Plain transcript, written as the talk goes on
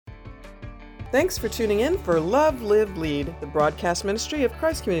Thanks for tuning in for Love, Live, Lead, the broadcast ministry of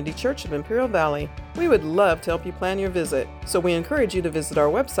Christ Community Church of Imperial Valley. We would love to help you plan your visit, so we encourage you to visit our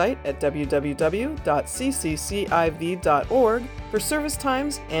website at www.ccciv.org for service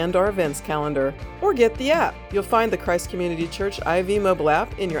times and our events calendar. Or get the app. You'll find the Christ Community Church IV mobile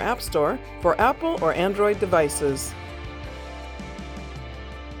app in your app store for Apple or Android devices.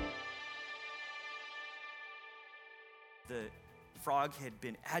 Frog had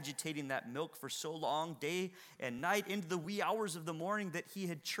been agitating that milk for so long, day and night, into the wee hours of the morning, that he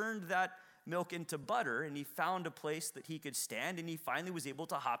had churned that milk into butter, and he found a place that he could stand, and he finally was able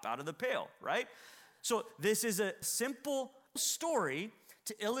to hop out of the pail, right? So this is a simple story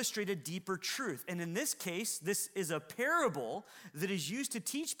to illustrate a deeper truth. And in this case, this is a parable that is used to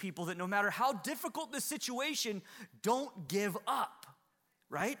teach people that no matter how difficult the situation, don't give up,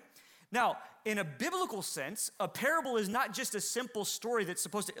 right? Now, in a biblical sense, a parable is not just a simple story that's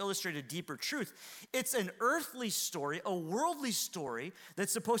supposed to illustrate a deeper truth. It's an earthly story, a worldly story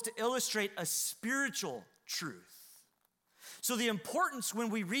that's supposed to illustrate a spiritual truth. So the importance when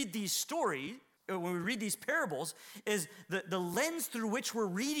we read these stories, when we read these parables, is the lens through which we're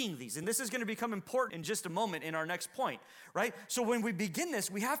reading these. And this is going to become important in just a moment in our next point, right? So when we begin this,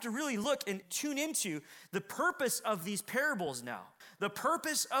 we have to really look and tune into the purpose of these parables now. The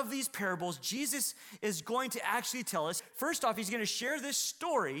purpose of these parables, Jesus is going to actually tell us. First off, he's going to share this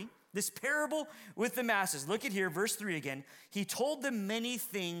story, this parable with the masses. Look at here, verse 3 again. He told them many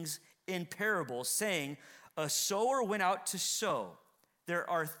things in parables, saying, a sower went out to sow. There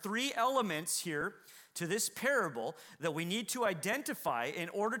are three elements here to this parable that we need to identify in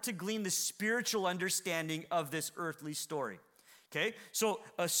order to glean the spiritual understanding of this earthly story. Okay, so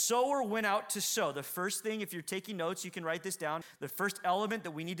a sower went out to sow. The first thing, if you're taking notes, you can write this down. The first element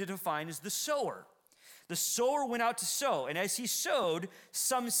that we need to define is the sower. The sower went out to sow, and as he sowed,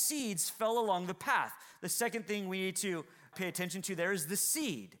 some seeds fell along the path. The second thing we need to pay attention to there is the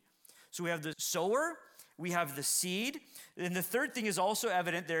seed. So we have the sower, we have the seed, and the third thing is also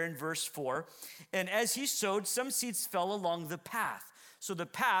evident there in verse 4. And as he sowed, some seeds fell along the path. So the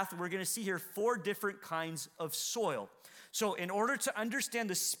path, we're going to see here 4 different kinds of soil. So in order to understand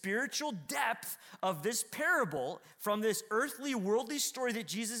the spiritual depth of this parable from this earthly, worldly story that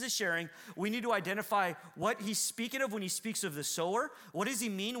Jesus is sharing, we need to identify what he's speaking of when he speaks of the sower. What does he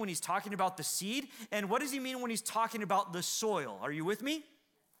mean when he's talking about the seed? And what does he mean when he's talking about the soil? Are you with me?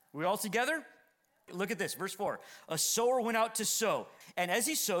 We all together? Look at this, verse 4. A sower went out to sow, and as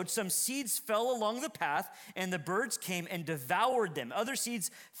he sowed, some seeds fell along the path, and the birds came and devoured them. Other seeds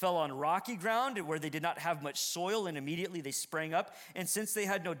fell on rocky ground where they did not have much soil, and immediately they sprang up. And since they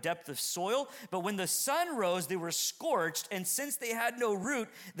had no depth of soil, but when the sun rose, they were scorched, and since they had no root,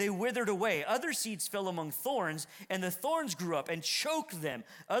 they withered away. Other seeds fell among thorns, and the thorns grew up and choked them.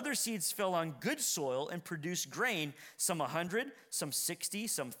 Other seeds fell on good soil and produced grain, some 100, some 60,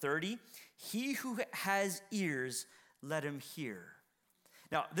 some 30. He who has ears, let him hear.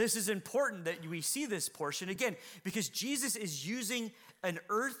 Now, this is important that we see this portion again, because Jesus is using an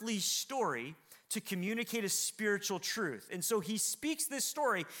earthly story to communicate a spiritual truth. And so he speaks this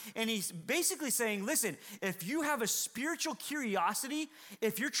story, and he's basically saying, listen, if you have a spiritual curiosity,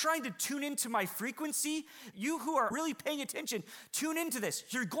 if you're trying to tune into my frequency, you who are really paying attention, tune into this.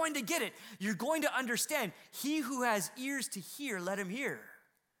 You're going to get it. You're going to understand. He who has ears to hear, let him hear.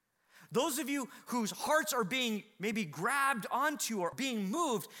 Those of you whose hearts are being maybe grabbed onto or being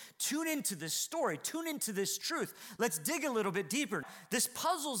moved, tune into this story, tune into this truth. Let's dig a little bit deeper. This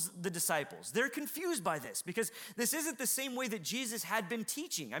puzzles the disciples. They're confused by this because this isn't the same way that Jesus had been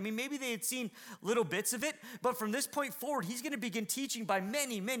teaching. I mean, maybe they had seen little bits of it, but from this point forward, he's going to begin teaching by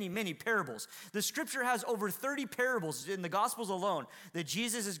many, many, many parables. The scripture has over 30 parables in the Gospels alone that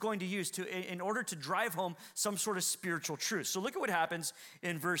Jesus is going to use in order to drive home some sort of spiritual truth. So look at what happens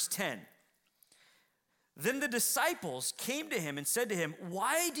in verse 10. Then the disciples came to him and said to him,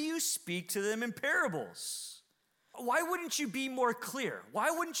 why do you speak to them in parables? Why wouldn't you be more clear?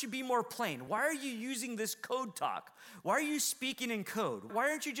 Why wouldn't you be more plain? Why are you using this code talk? Why are you speaking in code? Why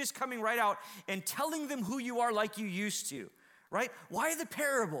aren't you just coming right out and telling them who you are like you used to? Right? Why the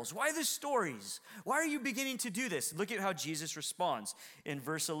parables? Why the stories? Why are you beginning to do this? Look at how Jesus responds in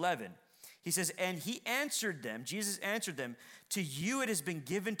verse 11. He says, and he answered them, Jesus answered them, to you it has been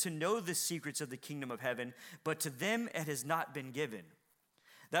given to know the secrets of the kingdom of heaven, but to them it has not been given.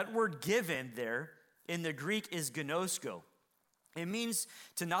 That word given there in the Greek is gnosko. It means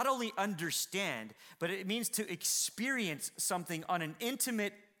to not only understand, but it means to experience something on an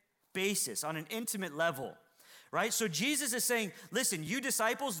intimate basis, on an intimate level. right? So Jesus is saying, listen, you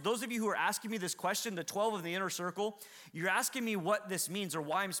disciples, those of you who are asking me this question, the 12 of the inner circle, you're asking me what this means or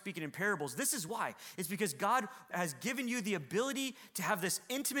why I'm speaking in parables. This is why. It's because God has given you the ability to have this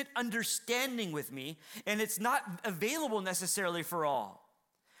intimate understanding with me, and it's not available necessarily for all,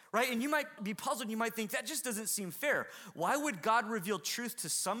 right? And you might be puzzled. You might think that just doesn't seem fair. Why would God reveal truth to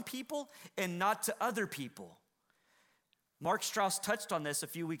some people and not to other people? Mark Strauss touched on this a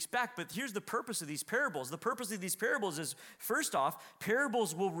few weeks back, but here's the purpose of these parables. The purpose of these parables is, first off,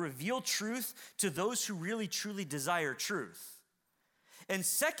 parables will reveal truth to those who really, truly desire truth. And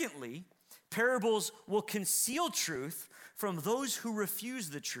secondly, parables will conceal truth from those who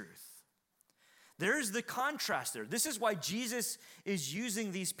refuse the truth. There's the contrast there. This is why Jesus is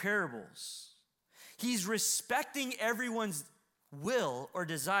using these parables. He's respecting everyone's will or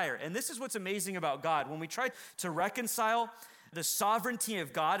desire. And this is what's amazing about God. When we try to reconcile the sovereignty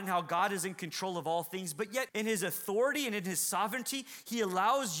of God and how God is in control of all things, but yet in his authority and in his sovereignty, he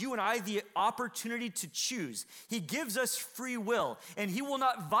allows you and I the opportunity to choose. He gives us free will, and he will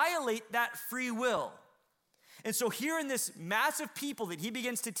not violate that free will. And so here in this mass of people that he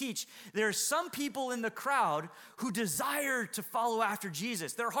begins to teach, there are some people in the crowd who desire to follow after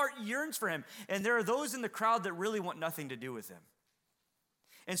Jesus. Their heart yearns for him. And there are those in the crowd that really want nothing to do with him.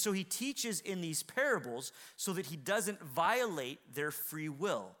 And so he teaches in these parables so that he doesn't violate their free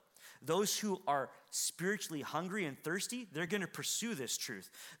will. Those who are spiritually hungry and thirsty, they're going to pursue this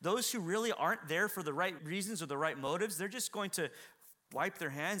truth. Those who really aren't there for the right reasons or the right motives, they're just going to wipe their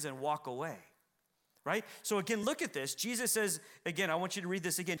hands and walk away. Right? So again, look at this. Jesus says, again, I want you to read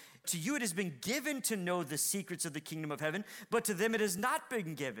this again. To you it has been given to know the secrets of the kingdom of heaven, but to them it has not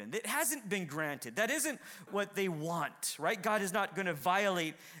been given. It hasn't been granted. That isn't what they want, right? God is not going to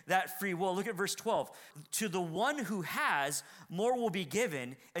violate that free will. Look at verse 12. To the one who has, more will be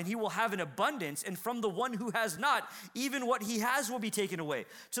given, and he will have an abundance. And from the one who has not, even what he has will be taken away.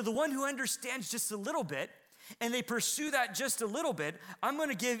 To the one who understands just a little bit, and they pursue that just a little bit, I'm going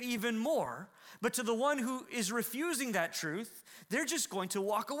to give even more. But to the one who is refusing that truth, they're just going to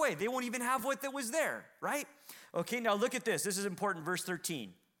walk away. They won't even have what that was there, right? Okay, now look at this. This is important, verse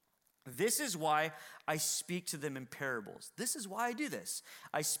 13. This is why I speak to them in parables. This is why I do this.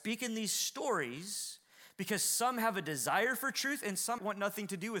 I speak in these stories because some have a desire for truth and some want nothing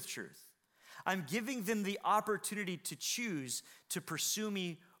to do with truth. I'm giving them the opportunity to choose to pursue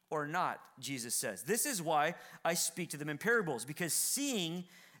me or not, Jesus says. This is why I speak to them in parables, because seeing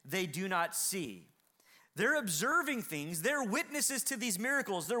they do not see. They're observing things. They're witnesses to these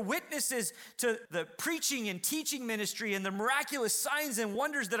miracles. They're witnesses to the preaching and teaching ministry and the miraculous signs and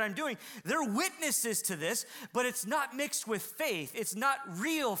wonders that I'm doing. They're witnesses to this, but it's not mixed with faith. It's not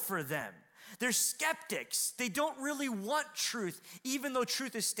real for them. They're skeptics. They don't really want truth, even though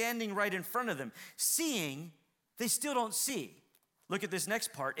truth is standing right in front of them. Seeing, they still don't see. Look at this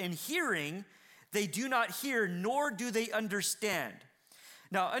next part. And hearing, they do not hear, nor do they understand.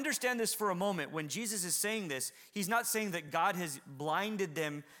 Now, understand this for a moment. When Jesus is saying this, he's not saying that God has blinded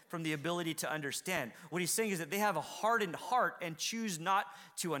them from the ability to understand. What he's saying is that they have a hardened heart and choose not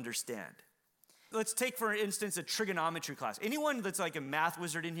to understand. Let's take, for instance, a trigonometry class. Anyone that's like a math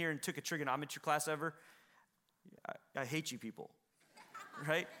wizard in here and took a trigonometry class ever? I hate you people,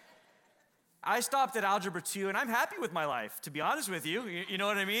 right? I stopped at Algebra 2, and I'm happy with my life, to be honest with you. You know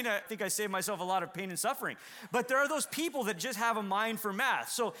what I mean? I think I saved myself a lot of pain and suffering. But there are those people that just have a mind for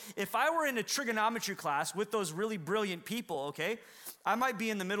math. So if I were in a trigonometry class with those really brilliant people, okay, I might be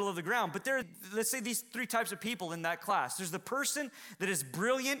in the middle of the ground. But let's say these three types of people in that class. There's the person that is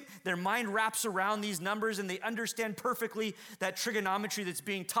brilliant. Their mind wraps around these numbers, and they understand perfectly that trigonometry that's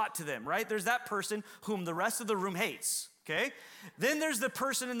being taught to them, right? There's that person whom the rest of the room hates. Okay? Then there's the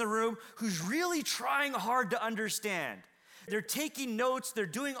person in the room who's really trying hard to understand. They're taking notes, they're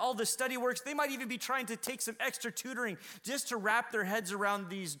doing all the study works. They might even be trying to take some extra tutoring just to wrap their heads around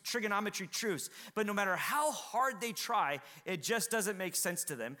these trigonometry truths. But no matter how hard they try, it just doesn't make sense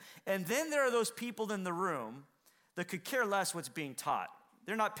to them. And then there are those people in the room that could care less what's being taught.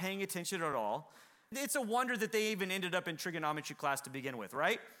 They're not paying attention at all. It's a wonder that they even ended up in trigonometry class to begin with,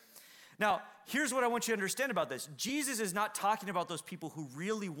 right? Now, here's what I want you to understand about this. Jesus is not talking about those people who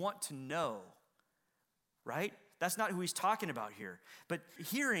really want to know, right? That's not who he's talking about here. But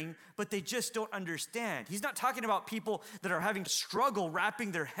hearing, but they just don't understand. He's not talking about people that are having struggle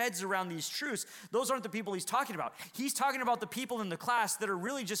wrapping their heads around these truths. Those aren't the people he's talking about. He's talking about the people in the class that are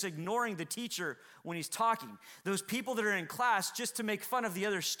really just ignoring the teacher when he's talking. Those people that are in class just to make fun of the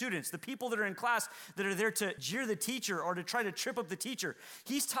other students. The people that are in class that are there to jeer the teacher or to try to trip up the teacher.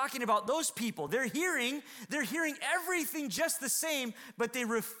 He's talking about those people. They're hearing everything just the same, but they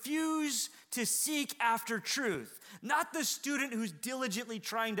refuse to seek after truth, not the student who's diligently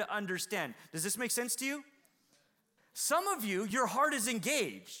trying to understand. Does this make sense to you? Some of you, your heart is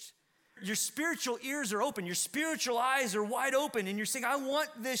engaged. Your spiritual ears are open. Your spiritual eyes are wide open. And you're saying, I want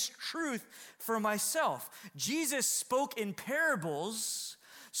this truth for myself. Jesus spoke in parables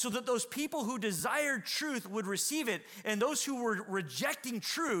so that those people who desired truth would receive it. And those who were rejecting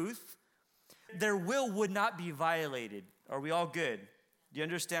truth, their will would not be violated. Are we all good? Do you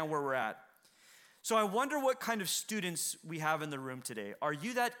understand where we're at? So I wonder what kind of students we have in the room today. Are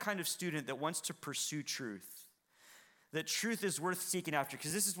you that kind of student that wants to pursue truth? That truth is worth seeking after?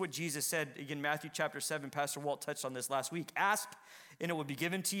 Because this is what Jesus said, again, Matthew chapter 7. Pastor Walt touched on this last week. Ask, and it will be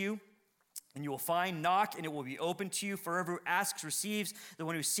given to you. And you will find. Knock, and it will be open to you. For whoever asks receives. The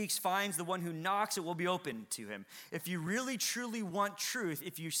one who seeks finds. The one who knocks, it will be open to him. If you really, truly want truth,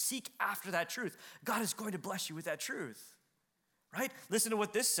 if you seek after that truth, God is going to bless you with that truth. Right? Listen to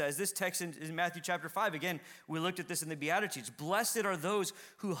what this says. This text in Matthew chapter 5. Again, we looked at this in the Beatitudes. Blessed are those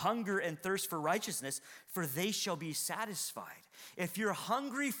who hunger and thirst for righteousness, for they shall be satisfied. If you're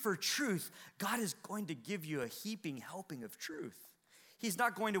hungry for truth, God is going to give you a heaping helping of truth. He's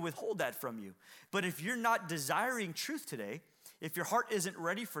not going to withhold that from you. But if you're not desiring truth today, if your heart isn't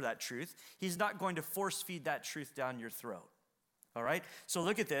ready for that truth, he's not going to force feed that truth down your throat. All right? So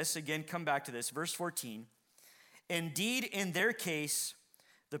look at this. Again, come back to this. Verse 14. Indeed, in their case,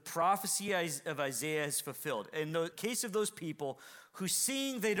 the prophecy of Isaiah is fulfilled. In the case of those people who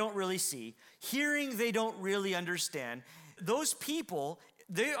seeing they don't really see, hearing they don't really understand, those people,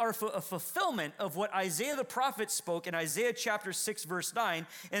 they are a fulfillment of what Isaiah the prophet spoke in Isaiah chapter 6, verse 9.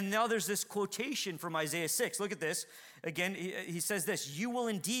 And now there's this quotation from Isaiah 6. Look at this. Again, he says this, you will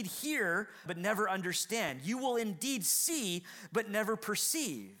indeed hear, but never understand. You will indeed see, but never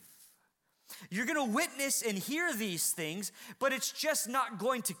perceive. You're going to witness and hear these things, but it's just not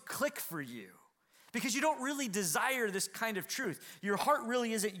going to click for you because you don't really desire this kind of truth. Your heart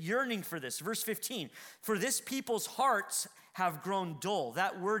really isn't yearning for this. Verse 15, for this people's hearts have grown dull.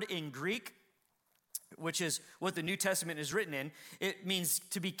 That word in Greek, which is what the New Testament is written in, it means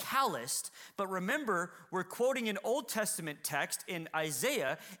to be calloused. But remember, we're quoting an Old Testament text in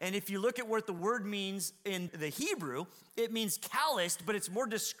Isaiah, and if you look at what the word means in the Hebrew, it means calloused, but it's more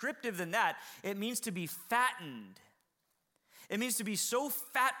descriptive than that. It means to be fattened. It means to be so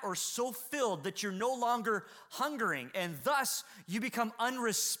fat or so filled that you're no longer hungering, and thus you become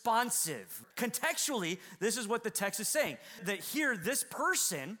unresponsive. Contextually, this is what the text is saying, that here, this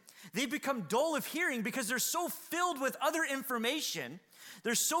person, they become dull of hearing because they're so filled with other information.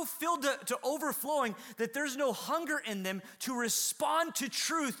 They're so filled to overflowing that there's no hunger in them to respond to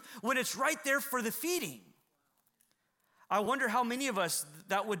truth when it's right there for the feeding. I wonder how many of us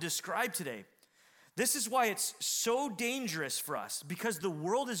that would describe today. This is why it's so dangerous for us, because the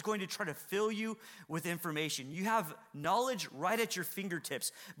world is going to try to fill you with information. You have knowledge right at your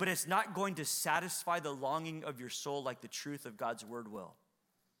fingertips, but it's not going to satisfy the longing of your soul like the truth of God's word will.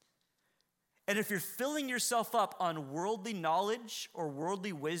 And if you're filling yourself up on worldly knowledge or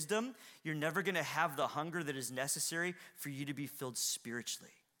worldly wisdom, you're never going to have the hunger that is necessary for you to be filled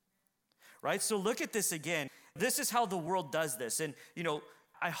spiritually. Right? So look at this again. This is how the world does this. And,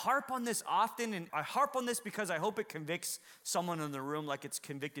 I harp on this often, and I harp on this because I hope it convicts someone in the room like it's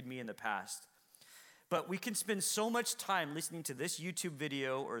convicted me in the past. But we can spend so much time listening to this YouTube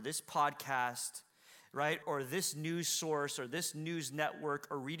video or this podcast, right? Or this news source or this news network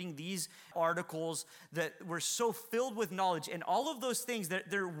or reading these articles that we're so filled with knowledge. And all of those things,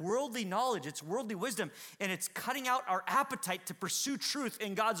 they're worldly knowledge, it's worldly wisdom, and it's cutting out our appetite to pursue truth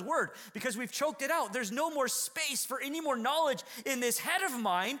in God's word because we've choked it out. There's no more space for any more knowledge in this head of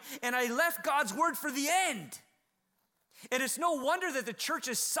mine, and I left God's word for the end. And it's no wonder that the church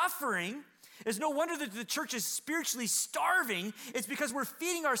is suffering. It's no wonder that the church is spiritually starving. It's because we're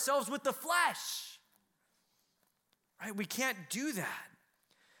feeding ourselves with the flesh. Right? We can't do that.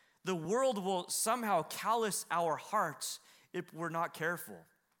 The world will somehow callous our hearts if we're not careful.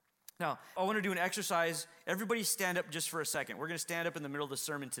 Now, I want to do an exercise. Everybody stand up just for a second. We're going to stand up in the middle of the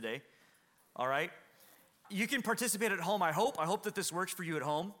sermon today. All right? You can participate at home, I hope. I hope that this works for you at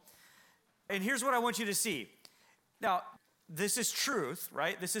home. And here's what I want you to see. Now, this is truth,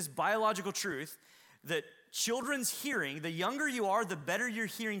 right? This is biological truth that children's hearing, the younger you are, the better your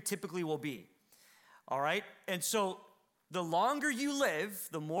hearing typically will be. All right? And so The longer you live,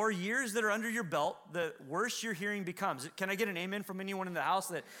 the more years that are under your belt, the worse your hearing becomes. Can I get an amen from anyone in the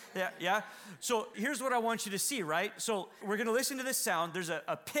house? Yeah? So here's what I want you to see, right? So we're going to listen to this sound. There's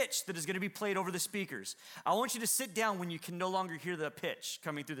a pitch that is going to be played over the speakers. I want you to sit down when you can no longer hear the pitch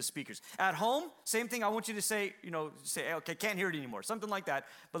coming through the speakers. At home, same thing. I want you to say, okay, can't hear it anymore. Something like that.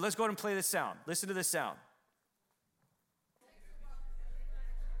 But let's go ahead and play this sound. Listen to this sound.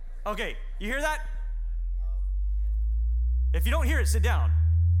 Okay, you hear that? If you don't hear it, sit down.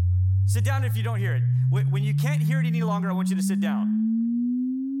 Sit down if you don't hear it. When you can't hear it any longer, I want you to sit down.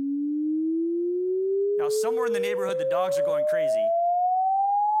 Now, somewhere in the neighborhood, the dogs are going crazy.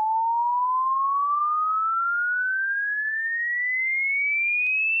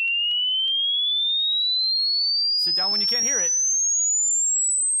 Sit down when you can't hear it.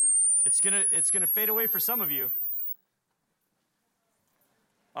 It's gonna fade away for some of you.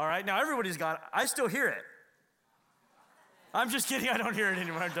 All right, now everybody's got it. I still hear it. I'm just kidding. I don't hear it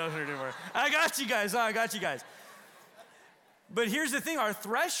anymore. I got you guys. But here's the thing. Our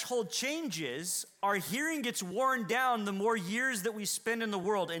threshold changes. Our hearing gets worn down the more years that we spend in the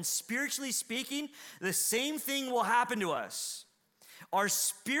world. And spiritually speaking, the same thing will happen to us. Our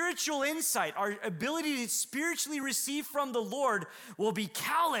spiritual insight, our ability to spiritually receive from the Lord will be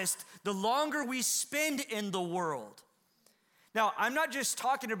calloused the longer we spend in the world. Now, I'm not just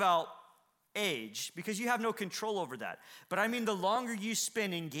talking about age, because you have no control over that. But I mean, the longer you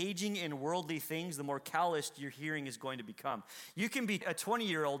spend engaging in worldly things, the more calloused your hearing is going to become. You can be a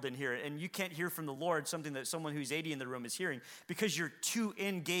 20-year-old in here, and you can't hear from the Lord something that someone who's 80 in the room is hearing, because you're too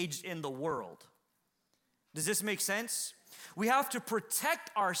engaged in the world. Does this make sense? We have to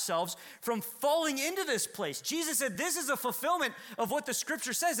protect ourselves from falling into this place. Jesus said this is a fulfillment of what the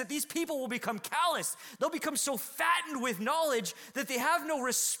scripture says, that these people will become callous. They'll become so fattened with knowledge that they have no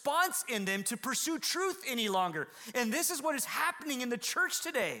response in them to pursue truth any longer. And this is what is happening in the church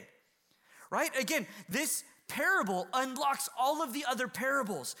today, right? Again, this parable unlocks all of the other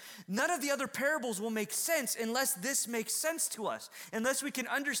parables. None of the other parables will make sense unless this makes sense to us, unless we can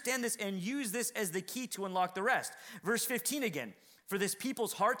understand this and use this as the key to unlock the rest. Verse 15 again, for this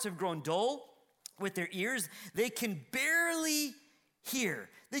people's hearts have grown dull with their ears. They can barely hear.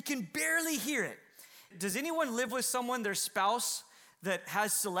 They can barely hear it. Does anyone live with someone, their spouse, that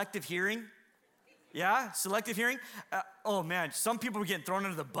has selective hearing? Yeah, selective hearing? Oh man, some people are getting thrown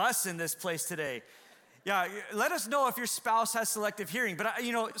under the bus in this place today. Yeah, let us know if your spouse has selective hearing. But,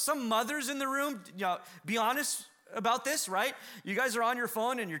 some mothers in the room, be honest about this, right? You guys are on your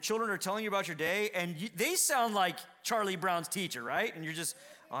phone and your children are telling you about your day, and they sound like Charlie Brown's teacher, right? And you're just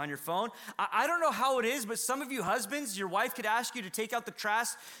on your phone. I don't know how it is, but some of you husbands, your wife could ask you to take out the trash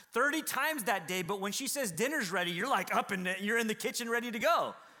 30 times that day, but when she says dinner's ready, you're like up and you're in the kitchen ready to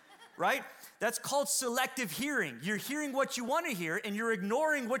go, right? That's called selective hearing. You're hearing what you want to hear, and you're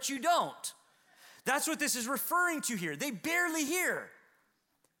ignoring what you don't. That's what this is referring to here. They barely hear.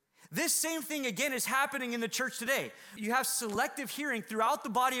 This same thing, again, is happening in the church today. You have selective hearing throughout the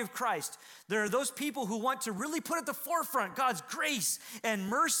body of Christ. There are those people who want to really put at the forefront God's grace and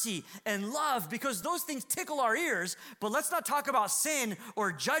mercy and love, because those things tickle our ears. But let's not talk about sin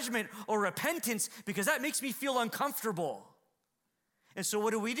or judgment or repentance, because that makes me feel uncomfortable. And so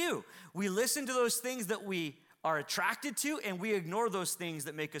what do? We listen to those things that we are attracted to, and we ignore those things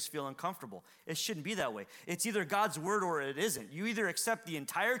that make us feel uncomfortable. It shouldn't be that way. It's either God's word or it isn't. You either accept the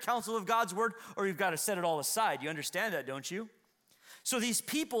entire counsel of God's word, or you've got to set it all aside. You understand that, don't you? So these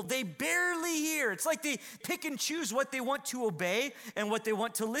people, they barely hear. It's like they pick and choose what they want to obey and what they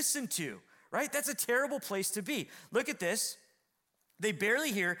want to listen to, right? That's a terrible place to be. Look at this. They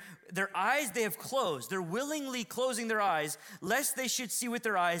barely hear. Their eyes they have closed. They're willingly closing their eyes, lest they should see with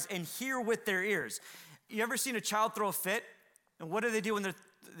their eyes and hear with their ears. You ever seen a child throw a fit? And what do when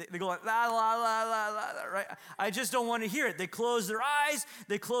they go like, la, la, la, la, la, right? I just don't want to hear it. They close their eyes.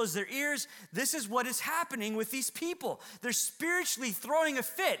 They close their ears. This is what is happening with these people. They're spiritually throwing a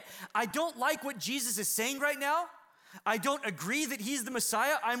fit. I don't like what Jesus is saying right now. I don't agree that he's the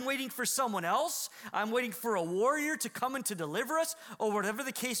Messiah. I'm waiting for someone else. I'm waiting for a warrior to come and to deliver us, or whatever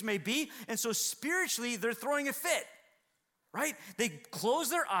the case may be. And so spiritually, they're throwing a fit. Right? They close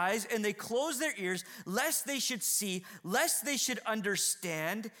their eyes and they close their ears, lest they should see, lest they should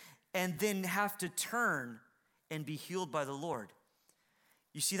understand, and then have to turn and be healed by the Lord.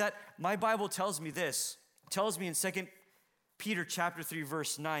 You see that? My Bible tells me this. It tells me in 2 Peter chapter 3,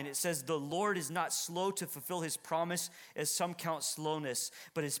 verse 9, it says, the Lord is not slow to fulfill his promise, as some count slowness,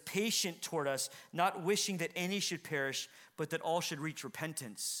 but is patient toward us, not wishing that any should perish, but that all should reach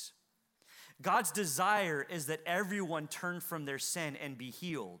repentance. God's desire is that everyone turn from their sin and be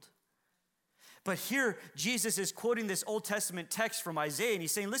healed. But here, Jesus is quoting this Old Testament text from Isaiah, and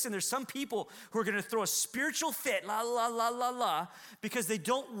he's saying, listen, there's some people who are going to throw a spiritual fit, la, la, la, la, la, because they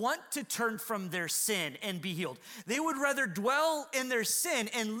don't want to turn from their sin and be healed. They would rather dwell in their sin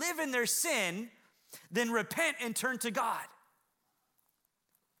and live in their sin than repent and turn to God.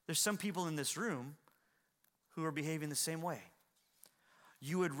 There's some people in this room who are behaving the same way.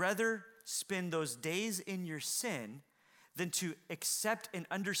 You would rather spend those days in your sin than to accept and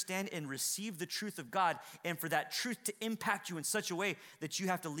understand and receive the truth of God, and for that truth to impact you in such a way that you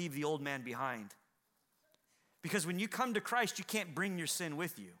have to leave the old man behind. Because when you come to Christ, you can't bring your sin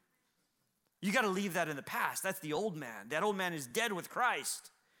with you. You got to leave that in the past. That's the old man. That old man is dead with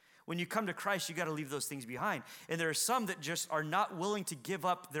Christ. When you come to Christ, you got to leave those things behind. And there are some that just are not willing to give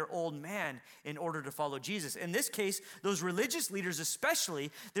up their old man in order to follow Jesus. In this case, those religious leaders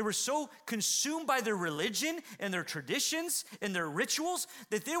especially, they were so consumed by their religion and their traditions and their rituals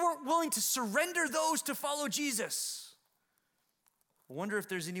that they weren't willing to surrender those to follow Jesus. I wonder if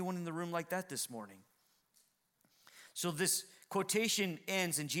there's anyone in the room like that this morning. So this quotation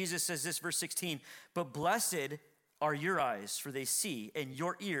ends, and Jesus says this, verse 16, "But blessed are your eyes, for they see, and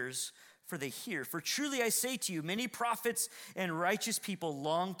your ears, for they hear. For truly I say to you, many prophets and righteous people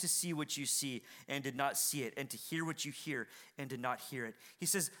longed to see what you see and did not see it, and to hear what you hear and did not hear it." He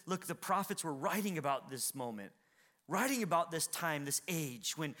says, look, the prophets were writing about this moment, writing about this time, this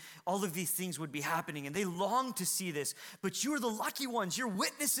age, when all of these things would be happening, and they longed to see this. But you are the lucky ones. You're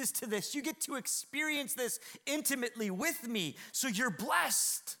witnesses to this. You get to experience this intimately with me. So you're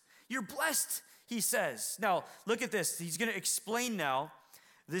blessed. You're blessed, he says. Now, look at this. He's going to explain now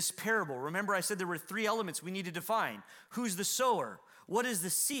this parable. Remember, I said there were three elements we need to define. Who's the sower? What is the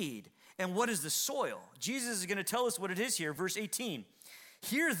seed? And what is the soil? Jesus is going to tell us what it is here. Verse 18.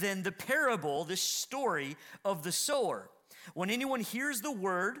 "Hear then the parable, this story of the sower. When anyone hears the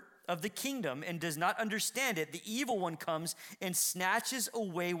word of the kingdom and does not understand it, the evil one comes and snatches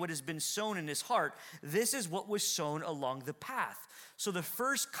away what has been sown in his heart. This is what was sown along the path." So the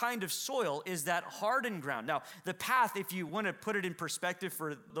first kind of soil is that hardened ground. Now, the path, if you want to put it in perspective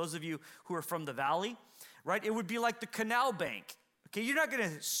for those of you who are from the valley, right, it would be like the canal bank. Okay, you're not going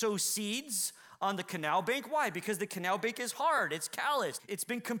to sow seeds on the canal bank. Why? Because the canal bank is hard. It's calloused. It's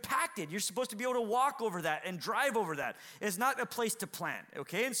been compacted. You're supposed to be able to walk over that and drive over that. It's not a place to plant,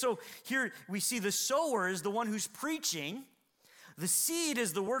 okay? And so here we see the sower is the one who's preaching. The seed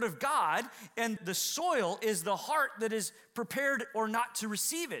is the word of God, and the soil is the heart that is prepared or not to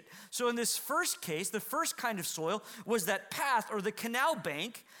receive it. So in this first case, the first kind of soil was that path or the canal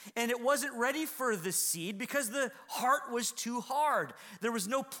bank, and it wasn't ready for the seed because the heart was too hard. There was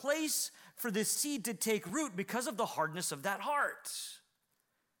no place for this seed to take root because of the hardness of that heart.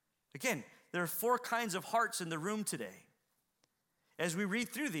 Again, there are four kinds of hearts in the room today. As we read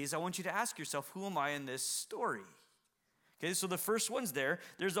through these, I want you to ask yourself, who am I in this story? Okay, so the first one's there.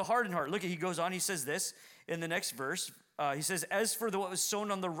 There's the hardened heart. Look, he goes on, he says this in the next verse. He says, "As for what was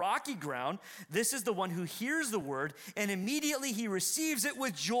sown on the rocky ground, this is the one who hears the word, and immediately he receives it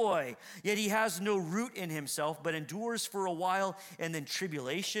with joy. Yet he has no root in himself, but endures for a while, and then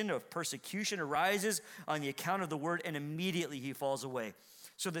tribulation of persecution arises on the account of the word, and immediately he falls away."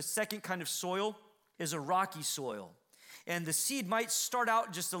 So the second kind of soil is a rocky soil. And the seed might start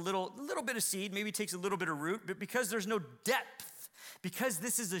out just a little bit of seed, maybe takes a little bit of root, but because there's no depth, because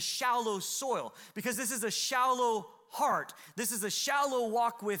this is a shallow soil, because this is a shallow heart, this is a shallow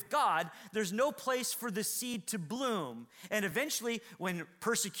walk with God, there's no place for the seed to bloom. And eventually, when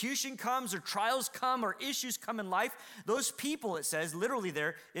persecution comes or trials come or issues come in life, those people, it says, literally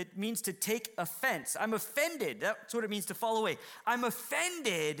there, it means to take offense. I'm offended. That's what it means to fall away. I'm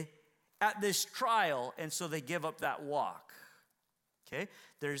offended at this trial, and so they give up that walk. Okay?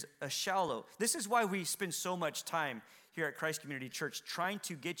 There's a shallow. This is why we spend so much time here at Christ Community Church trying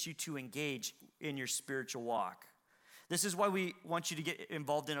to get you to engage in your spiritual walk. This is why we want you to get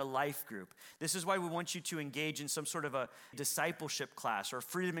involved in a life group. This is why we want you to engage in some sort of a discipleship class or a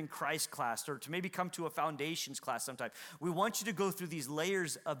Freedom in Christ class, or to maybe come to a foundations class sometime. We want you to go through these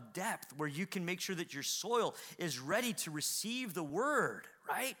layers of depth where you can make sure that your soil is ready to receive the word,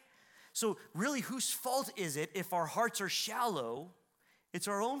 right? So really, whose fault is it if our hearts are shallow? It's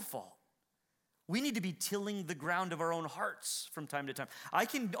our own fault. We need to be tilling the ground of our own hearts from time to time. I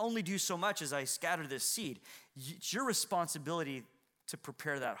can only do so much as I scatter this seed. It's your responsibility to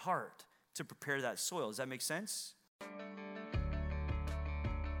prepare that heart, to prepare that soil. Does that make sense?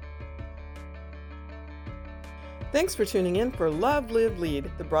 Thanks for tuning in for Love, Live,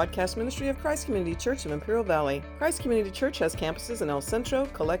 Lead, the broadcast ministry of Christ Community Church of Imperial Valley. Christ Community Church has campuses in El Centro,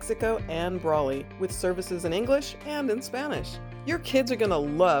 Calexico, and Brawley, with services in English and in Spanish. Your kids are going to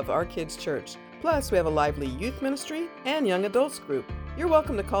love our kids' church. Plus, we have a lively youth ministry and young adults group. You're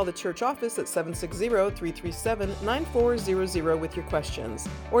welcome to call the church office at 760-337-9400 with your questions,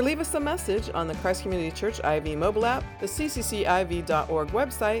 or leave us a message on the Christ Community Church IV mobile app, the ccciv.org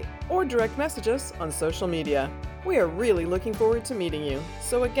website, or direct message us on social media. We are really looking forward to meeting you.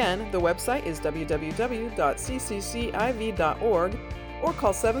 So again, the website is www.cccIV.org, or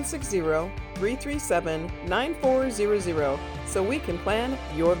call 760-337-9400 so we can plan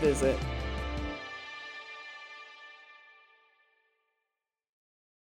your visit.